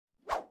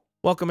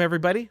Welcome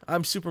everybody,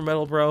 I'm Super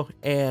Metal Bro,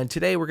 and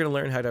today we're going to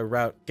learn how to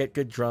route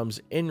GetGood drums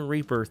in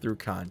Reaper through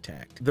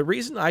Kontakt. The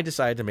reason I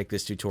decided to make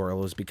this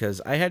tutorial is because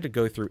I had to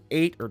go through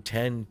 8 or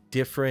 10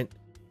 different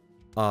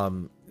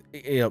tutorials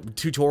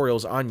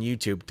on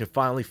YouTube to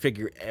finally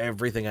figure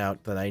everything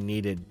out that I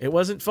needed. It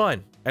wasn't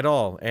fun at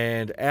all,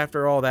 and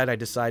after all that I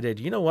decided,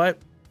 you know what,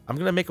 I'm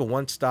going to make a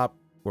one-stop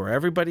where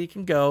everybody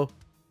can go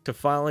to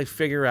finally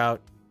figure out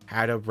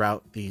how to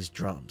route these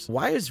drums.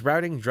 Why is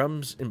routing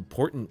drums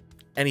important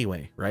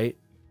anyway, right?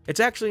 It's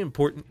actually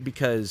important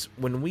because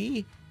when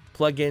we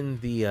plug in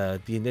the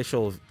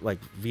initial like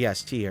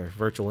VST or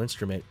virtual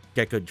instrument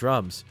GetGood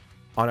drums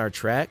on our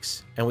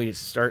tracks and we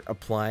start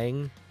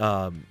applying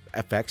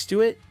effects to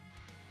it,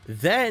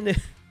 then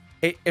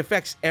it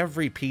affects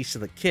every piece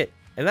of the kit,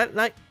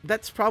 and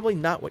that's probably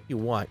not what you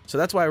want. So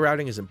that's why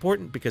routing is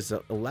important, because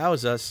it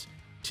allows us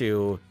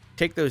to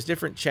take those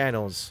different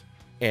channels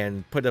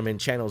and put them in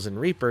channels in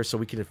Reaper so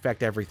we can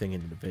affect everything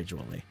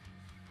individually.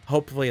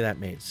 Hopefully that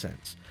made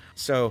sense.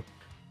 So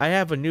I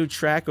have a new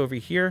track over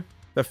here.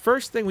 The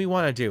first thing we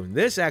want to do, and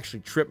this actually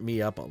tripped me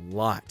up a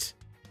lot,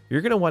 you're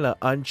going to want to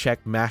uncheck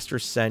master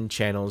send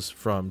channels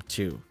from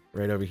 2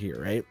 right over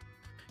here, right?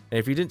 And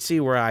if you didn't see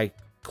where I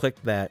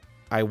clicked that,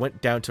 I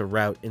went down to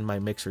route in my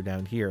mixer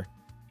down here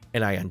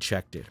and I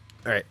unchecked it.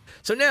 All right,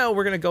 so now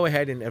we're going to go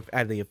ahead and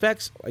add the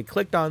effects. I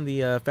clicked on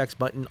the effects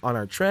button on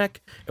our track,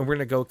 and we're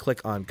going to go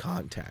click on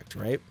Kontakt,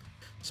 right?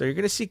 So you're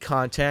going to see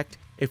Kontakt.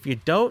 If you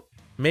don't,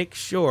 make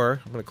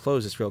sure, I'm going to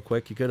close this real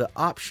quick. You go to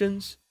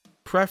Options,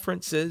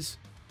 Preferences,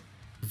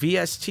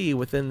 VST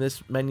within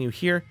this menu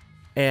here,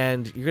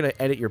 and you're going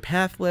to edit your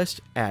path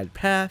list, add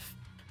path,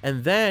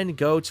 and then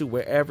go to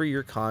wherever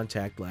your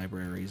Kontakt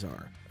libraries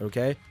are,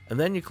 okay? And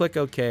then you click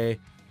OK,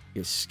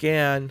 you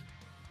scan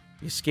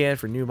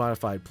for new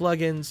modified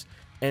plugins,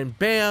 and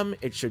bam,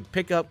 it should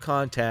pick up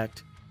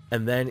Kontakt,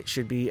 and then it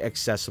should be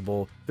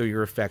accessible through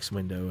your effects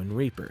window in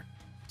Reaper.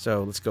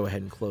 So let's go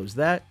ahead and close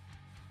that.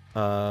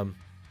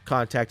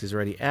 Kontakt is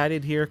already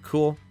added here.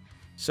 Cool.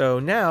 So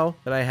now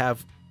that I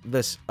have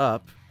this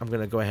up, I'm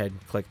going to go ahead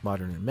and click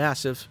Modern and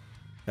Massive.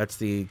 That's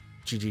the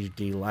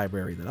GGD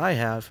library that I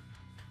have.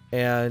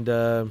 And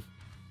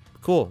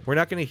cool. We're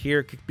not going to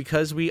hear,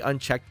 because we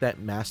unchecked that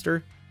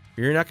master,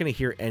 you're not going to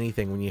hear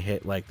anything when you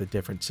hit like the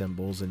different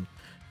cymbals and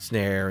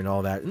snare and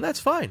all that. And that's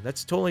fine.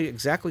 That's totally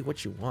exactly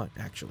what you want,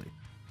 actually.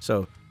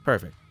 So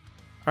perfect.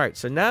 All right.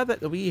 So now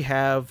that we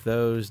have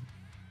those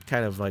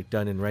kind of like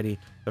done and ready,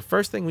 the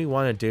first thing we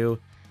want to do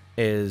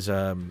is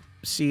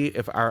see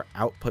if our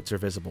outputs are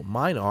visible.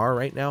 Mine are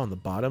right now on the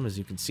bottom, as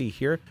you can see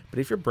here, but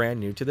if you're brand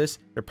new to this,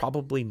 they're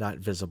probably not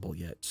visible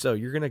yet. So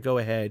you're going to go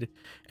ahead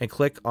and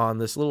click on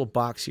this little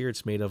box here.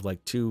 It's made of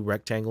like 2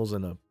 rectangles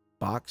in a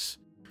box.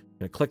 You're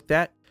going to click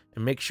that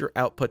and make sure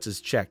outputs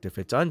is checked. If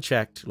it's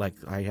unchecked, like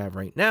I have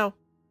right now,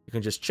 you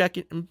can just check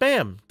it and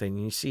bam, then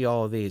you see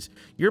all of these.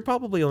 You're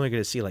probably only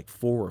going to see like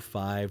 4 or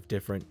 5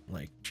 different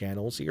like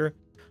channels here.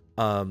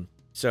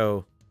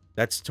 So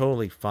that's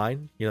totally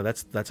fine. You know,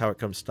 that's how it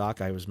comes stock.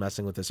 I was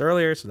messing with this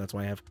earlier, so that's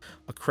why I have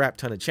a crap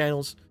ton of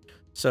channels.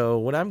 So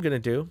what I'm going to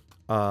do,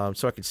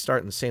 so I can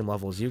start in the same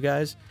level as you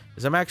guys,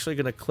 is I'm actually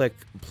going to click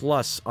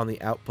plus on the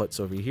outputs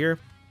over here.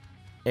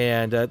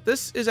 And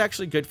this is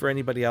actually good for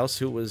anybody else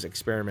who was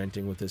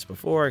experimenting with this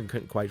before and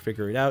couldn't quite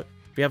figure it out.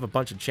 If you have a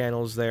bunch of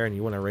channels there and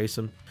you want to erase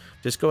them,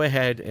 just go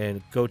ahead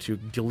and go to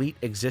delete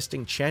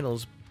existing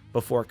channels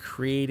before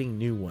creating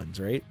new ones,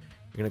 right?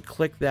 You're going to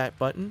click that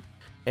button,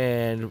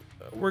 and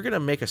we're going to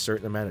make a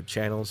certain amount of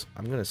channels.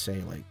 I'm going to say,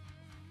 like,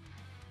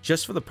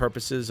 just for the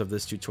purposes of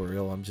this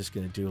tutorial, I'm just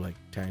going to do like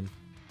 10.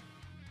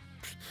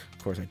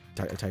 Of course,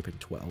 I type in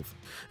 12.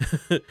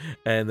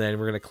 And then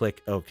we're going to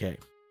click OK.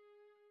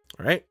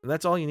 All right, and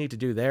that's all you need to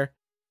do there.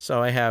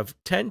 So I have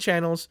 10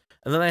 channels,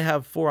 and then I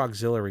have 4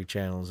 auxiliary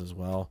channels as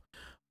well.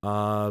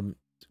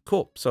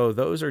 Cool, so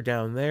those are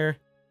down there.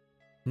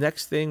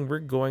 Next thing we're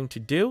going to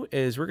do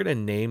is we're going to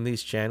name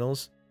these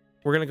channels.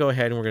 We're going to go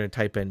ahead and we're going to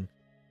type in,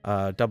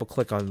 double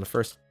click on the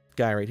first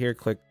guy right here,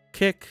 click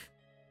kick,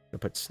 I'm going to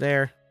put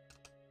snare,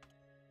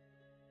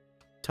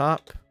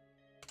 top,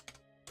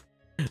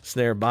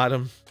 snare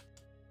bottom,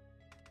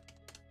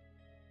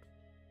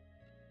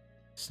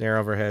 snare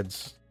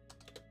overheads,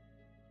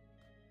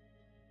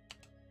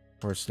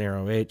 or snare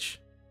OH,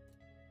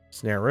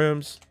 snare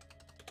rooms,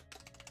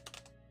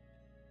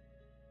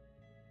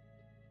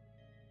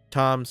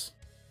 toms,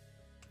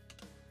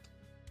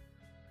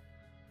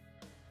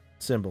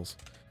 cymbals.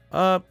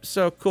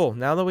 So cool.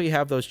 Now that we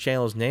have those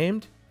channels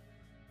named,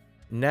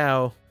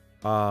 now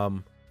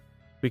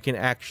we can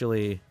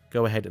actually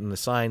go ahead and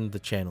assign the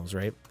channels,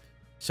 right?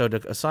 So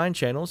to assign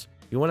channels,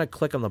 you want to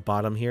click on the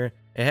bottom here.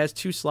 It has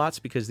 2 slots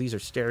because these are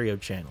stereo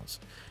channels.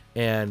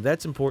 And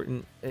that's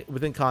important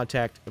within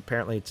Kontakt.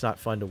 Apparently, it's not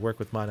fun to work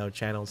with mono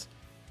channels,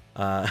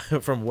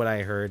 from what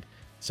I heard.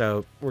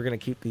 So we're going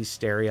to keep these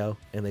stereo,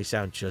 and they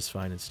sound just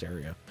fine in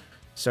stereo.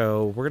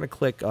 So we're going to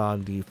click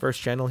on the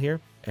first channel here,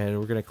 and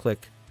we're going to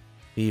click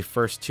the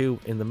first 2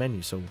 in the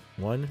menu. So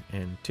 1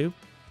 and 2.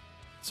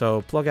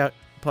 So plug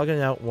in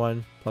out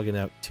 1, plug in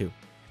out 2.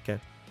 Okay.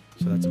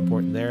 So that's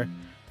important there.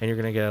 And you're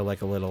going to get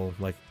like a little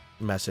like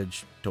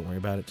message. Don't worry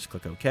about it. Just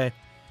click OK.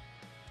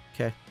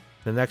 Okay.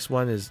 The next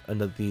one is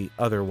another, the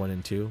other 1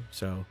 and 2.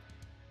 So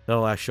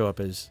that'll show up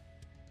as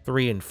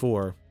 3 and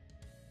 4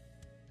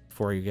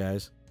 for you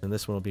guys. And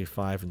this one will be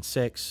 5 and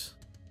 6.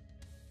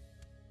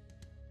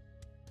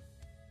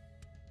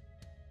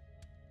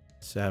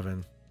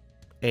 7,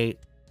 8,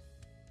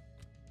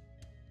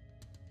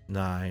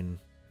 9,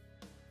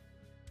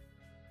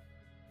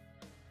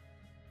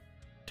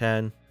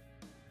 10.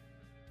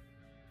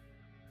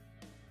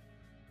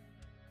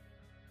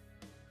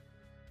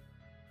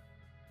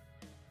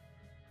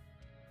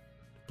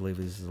 I believe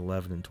this is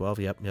 11 and 12.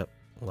 Yep.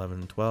 11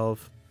 and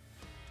 12.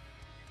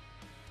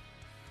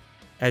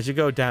 As you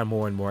go down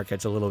more and more, it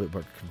gets a little bit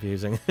more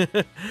confusing.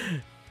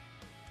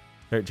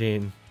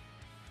 13,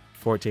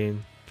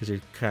 14, because you're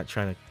kind of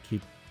trying to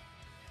keep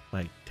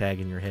like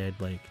tagging your head,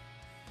 like,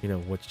 you know,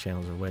 which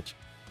channels are which.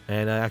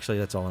 And actually,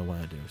 that's all I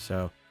want to do.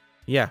 So,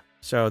 yeah.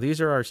 So these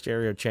are our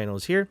stereo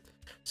channels here.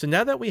 So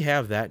now that we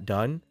have that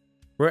done,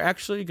 we're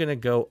actually going to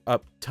go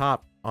up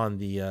top on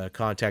the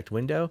contact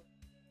window.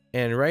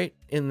 And right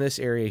in this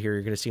area here,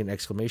 you're going to see an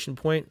exclamation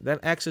point. That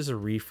acts as a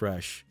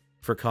refresh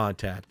for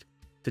Kontakts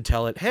to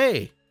tell it,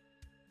 hey,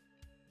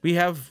 we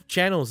have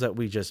channels that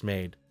we just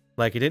made.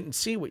 Like, it didn't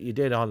see what you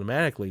did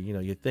automatically. You know,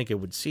 you'd think it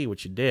would see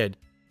what you did.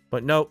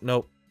 But nope.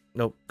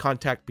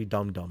 Kontakts be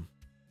dum-dum.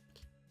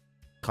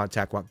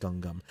 Kontakts walk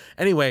dum-dum.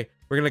 Anyway,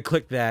 we're going to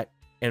click that,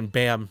 and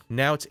bam,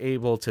 now it's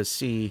able to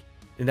see,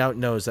 and now it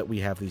knows that we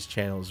have these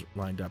channels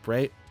lined up,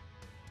 right?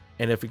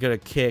 And if we go to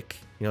kick,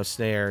 you know,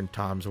 snare and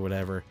toms or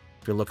whatever,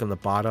 if you look on the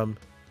bottom,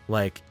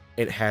 like,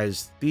 it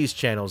has these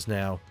channels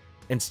now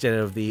instead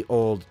of the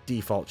old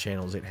default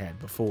channels it had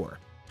before.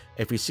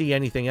 If you see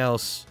anything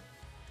else,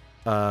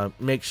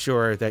 make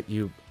sure that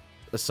you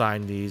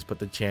assign these, put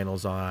the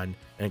channels on,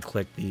 and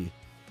click the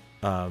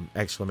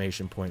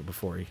exclamation point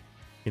before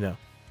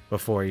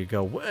you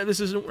go, well, this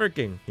isn't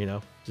working, you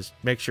know, just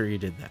make sure you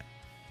did that.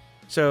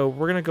 So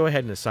we're going to go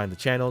ahead and assign the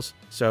channels.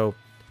 So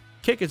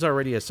kick is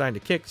already assigned to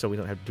kick, so we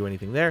don't have to do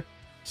anything there.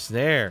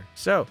 Snare.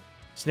 So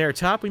snare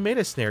top, we made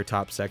a snare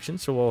top section,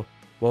 so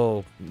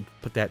we'll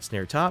put that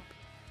snare top.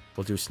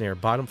 We'll do snare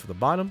bottom for the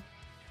bottom.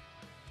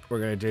 We're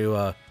going to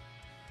do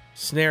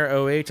snare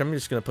OH. I'm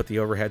just going to put the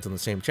overheads on the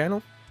same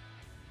channel.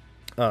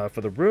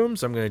 For the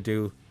rooms, I'm going to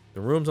do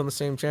the rooms on the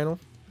same channel,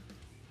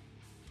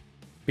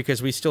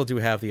 because we still do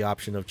have the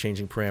option of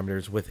changing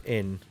parameters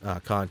within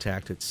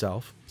Kontakts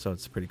itself, so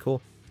it's pretty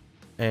cool.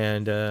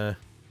 And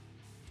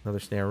another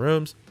snare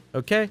rooms.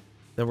 Okay,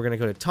 then we're going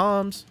to go to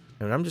toms,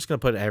 and I'm just going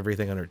to put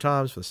everything under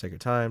toms for the sake of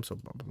time. So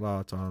blah,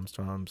 blah, blah,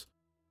 toms,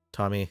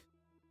 Tommy,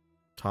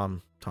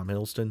 Tom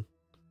Hiddleston,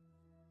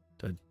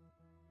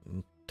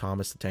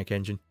 Thomas the Tank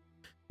Engine.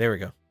 There we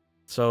go.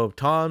 So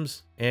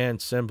toms and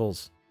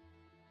cymbals.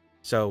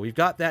 So we've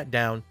got that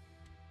down.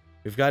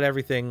 We've got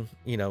everything,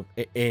 you know,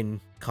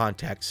 in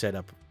Kontakts set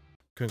up.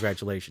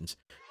 Congratulations.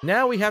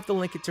 Now we have to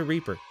link it to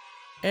Reaper.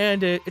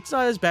 And it's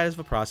not as bad of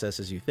a process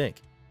as you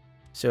think.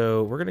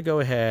 So we're going to go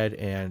ahead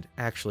and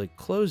actually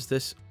close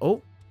this.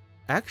 Oh,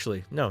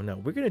 actually, no.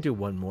 We're going to do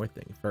one more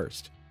thing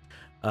first.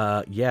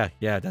 Yeah,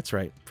 that's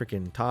right.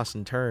 Freaking toss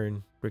and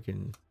turn.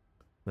 Freaking,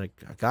 like,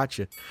 I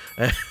gotcha.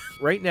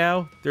 Right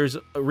now, there's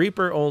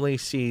Reaper only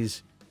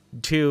sees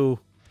 2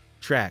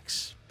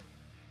 tracks.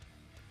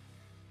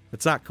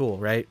 That's not cool,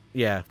 right?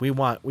 Yeah, we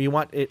want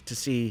it to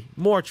see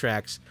more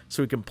tracks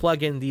so we can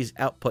plug in these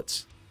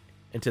outputs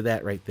into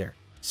that right there.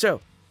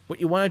 So what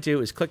you want to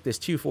do is click this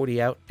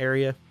 240 out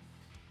area,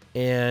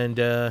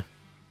 and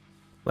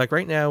like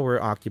right now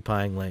we're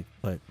occupying like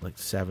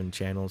 7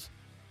 channels,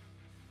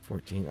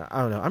 14.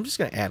 I don't know. I'm just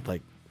gonna add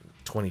like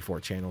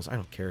 24 channels. I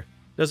don't care.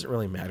 Doesn't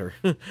really matter.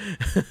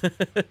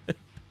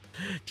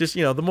 Just,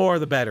 you know, the more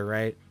the better,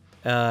 right?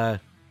 And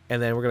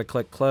then we're gonna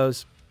click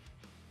close.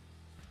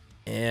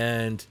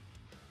 And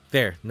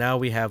there, now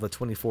we have the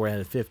 24 out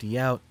of 50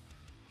 out,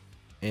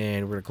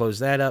 and we're going to close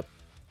that up.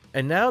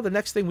 And now the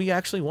next thing we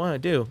actually want to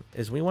do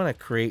is we want to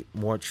create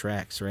more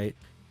tracks, right?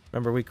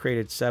 Remember, we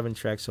created 7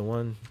 tracks. So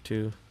 1,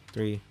 2,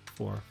 3,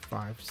 4,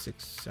 5,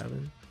 6,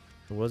 7.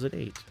 Or was it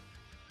 8?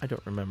 I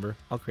don't remember.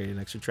 I'll create an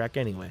extra track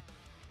anyway.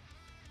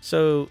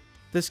 So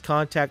this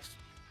Kontakts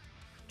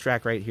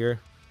track right here,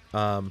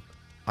 I'm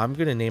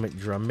going to name it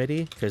drum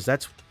MIDI, because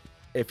that's,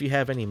 if you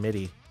have any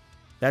MIDI,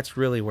 that's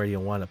really where you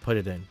want to put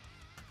it in.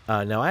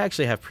 Now, I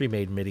actually have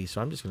pre-made MIDI,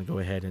 so I'm just going to go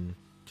ahead and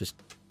just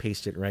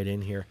paste it right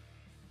in here.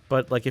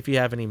 But, like, if you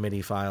have any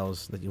MIDI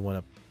files that you want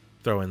to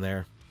throw in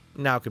there,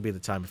 now could be the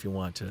time if you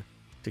want to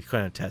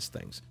kind of test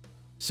things.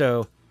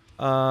 So,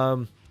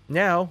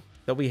 now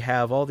that we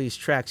have all these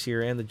tracks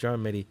here and the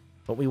drum MIDI,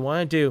 what we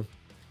want to do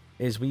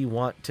is we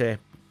want to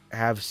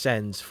have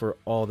sends for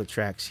all the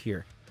tracks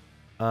here.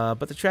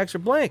 But the tracks are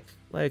blank.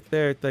 Like,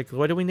 they're like,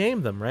 what do we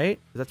name them, right?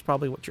 That's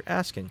probably what you're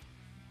asking.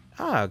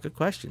 Ah, good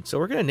question. So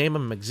we're going to name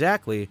them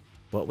exactly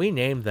what we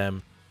named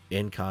them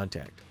in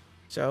Kontakts.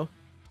 So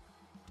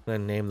I'm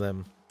going to name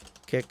them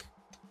kick,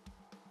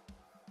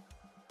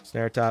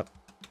 snare top,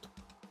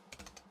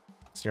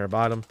 snare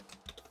bottom,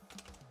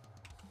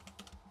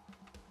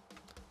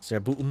 snare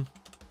boom,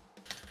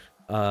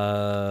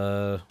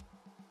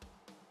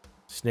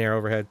 snare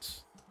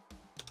overheads,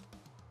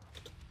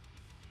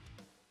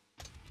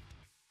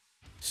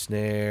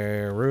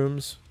 snare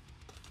rooms,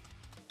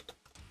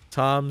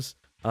 toms,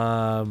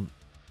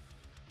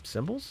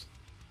 cymbals?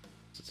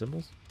 Is it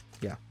cymbals?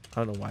 Yeah,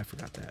 I don't know why I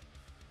forgot that.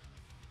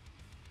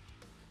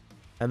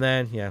 And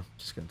then, yeah, I'm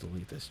just going to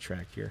delete this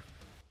track here.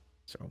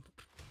 So,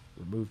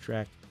 remove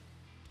track.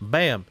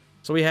 Bam!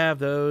 So we have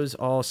those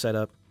all set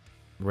up,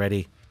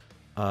 ready.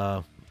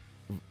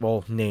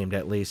 Well, named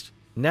at least.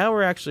 Now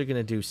we're actually going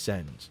to do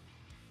sends.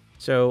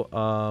 So,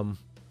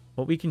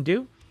 what we can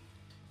do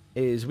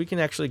is we can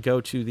actually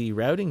go to the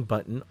routing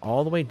button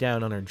all the way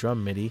down on our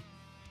drum MIDI,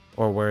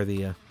 or where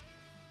the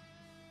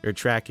your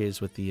track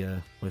is with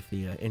the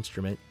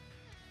instrument,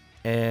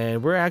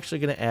 and we're actually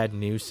going to add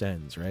new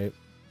sends, right?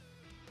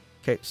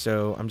 Okay,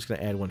 so I'm just going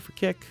to add one for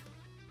kick,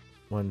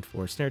 one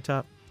for snare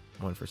top,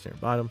 one for snare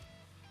bottom,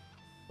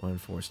 one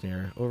for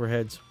snare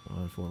overheads,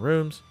 one for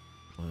rooms,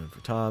 one for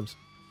toms,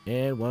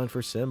 and one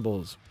for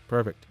cymbals.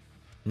 Perfect.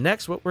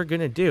 Next, what we're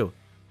going to do,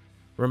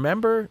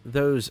 remember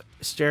those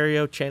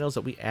stereo channels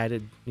that we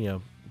added,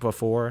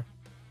 before,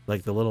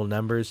 like the little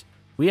numbers?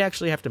 We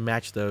actually have to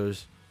match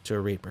those to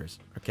Reapers,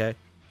 okay?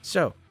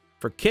 So,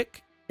 for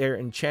kick, they're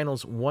in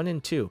channels 1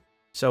 and 2.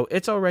 So,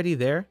 it's already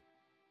there.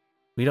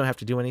 We don't have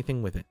to do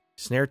anything with it.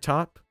 Snare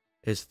top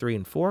is 3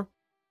 and 4.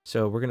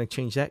 So, we're going to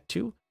change that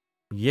to,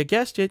 you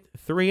guessed it,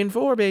 3 and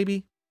 4,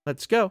 baby.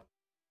 Let's go.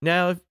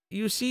 Now, if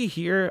you see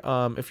here,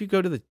 if you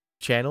go to the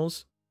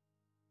channels,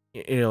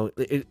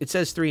 it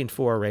says 3 and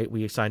 4, right?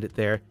 We assigned it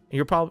there.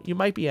 And you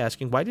might be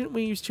asking, why didn't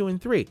we use 2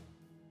 and 3?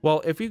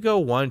 Well, if you go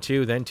 1,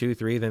 2, then 2,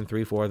 3, then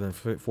 3, 4, then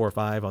 4,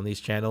 5 on these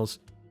channels,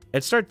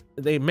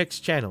 they mix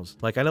channels.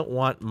 Like, I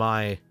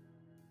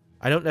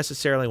don't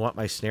necessarily want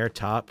my snare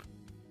top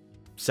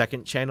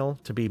second channel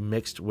to be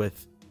mixed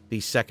with the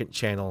second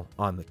channel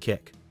on the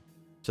kick.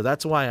 So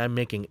that's why I'm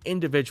making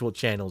individual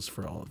channels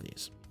for all of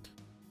these.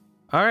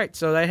 All right,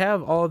 so I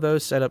have all of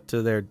those set up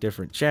to their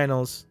different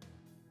channels.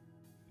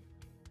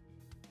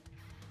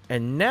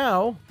 And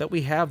now that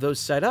we have those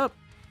set up,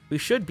 we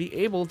should be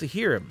able to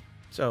hear them.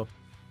 So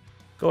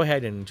go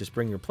ahead and just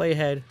bring your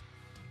playhead,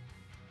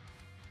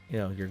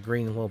 your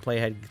green little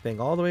playhead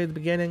thing all the way to the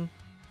beginning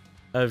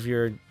of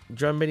your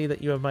drum MIDI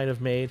that you might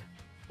have made.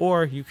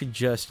 Or you could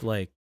just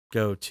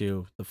go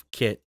to the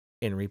kit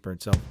in Reaper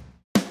itself.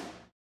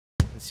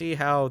 And see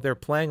how they're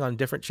playing on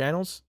different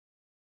channels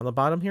on the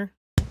bottom here?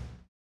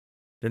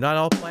 They're not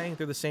all playing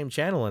through the same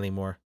channel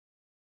anymore.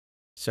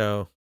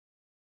 So,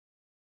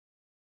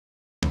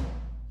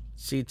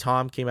 see,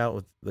 Tom came out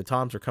with the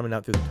toms are coming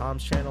out through the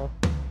toms channel.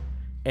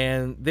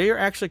 And they are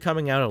actually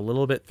coming out a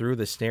little bit through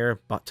the snare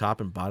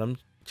top and bottom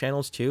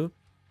channels too,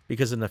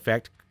 because of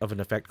an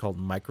effect called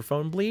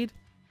microphone bleed.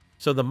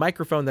 So the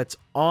microphone that's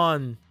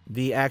on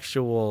the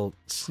actual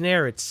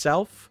snare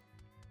itself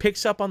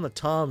picks up on the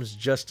toms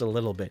just a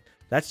little bit.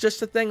 That's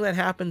just a thing that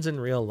happens in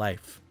real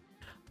life.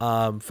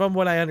 From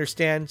what I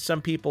understand,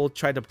 some people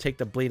try to take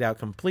the bleed out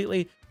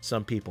completely.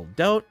 Some people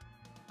don't.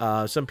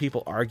 Some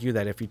people argue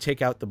that if you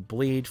take out the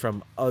bleed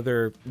from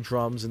other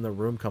drums in the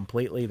room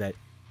completely, that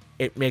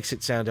it makes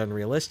it sound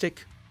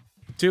unrealistic.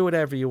 Do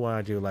whatever you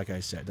want to do. Like I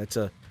said, that's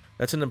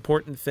an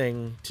important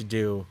thing to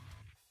do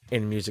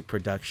in music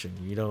production.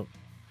 You don't,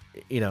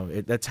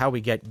 that's how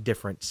we get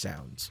different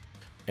sounds,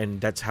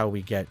 and that's how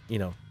we get,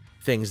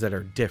 things that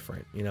are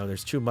different.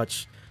 There's too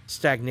much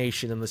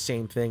stagnation in the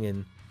same thing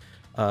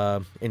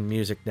in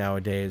music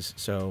nowadays.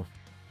 So,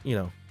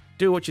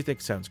 do what you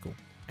think sounds cool.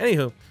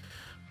 Anywho,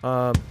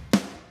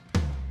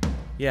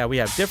 yeah, we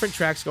have different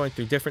tracks going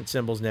through different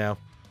cymbals now.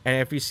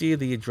 And if you see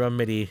the drum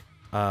MIDI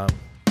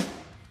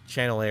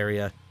channel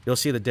area, you'll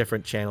see the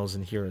different channels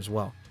in here as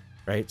well,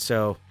 right?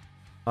 So,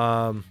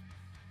 I'll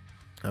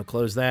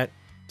close that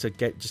to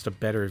get just a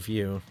better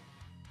view.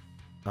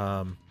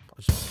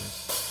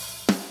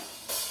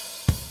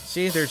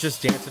 See, they're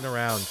just dancing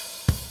around.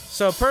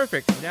 So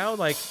perfect. Now,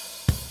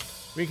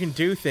 we can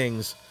do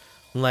things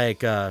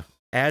like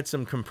add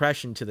some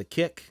compression to the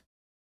kick.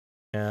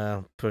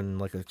 Put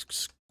in a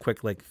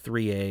quick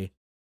 3A.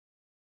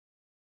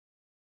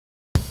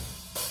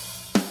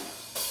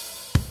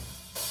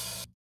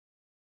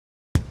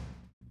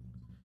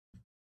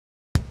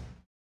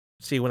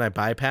 See, when I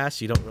bypass,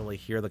 you don't really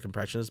hear the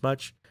compression as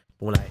much.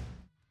 But when I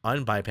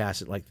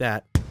unbypass it like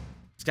that,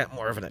 it's got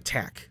more of an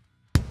attack.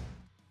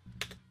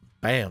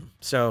 Bam.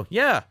 So,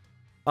 yeah.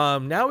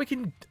 Now we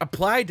can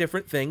apply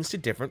different things to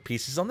different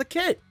pieces on the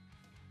kit.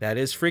 That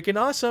is freaking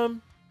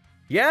awesome.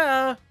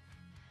 Yeah.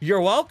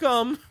 You're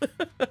welcome.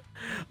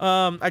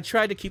 I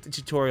tried to keep the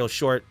tutorial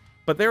short,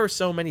 but there were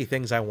so many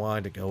things I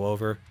wanted to go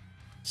over.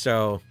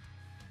 So,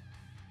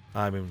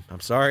 I'm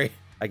sorry,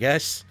 I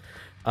guess.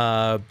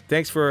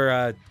 Thanks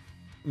for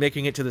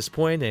making it to this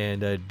point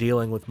and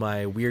dealing with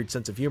my weird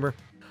sense of humor.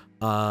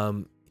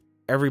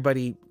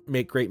 Everybody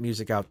make great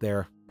music out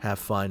there. Have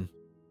fun.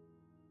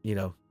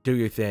 Do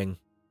your thing.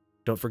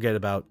 Don't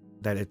forget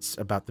that it's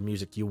about the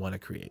music you want to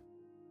create.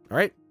 All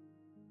right?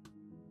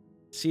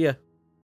 See ya.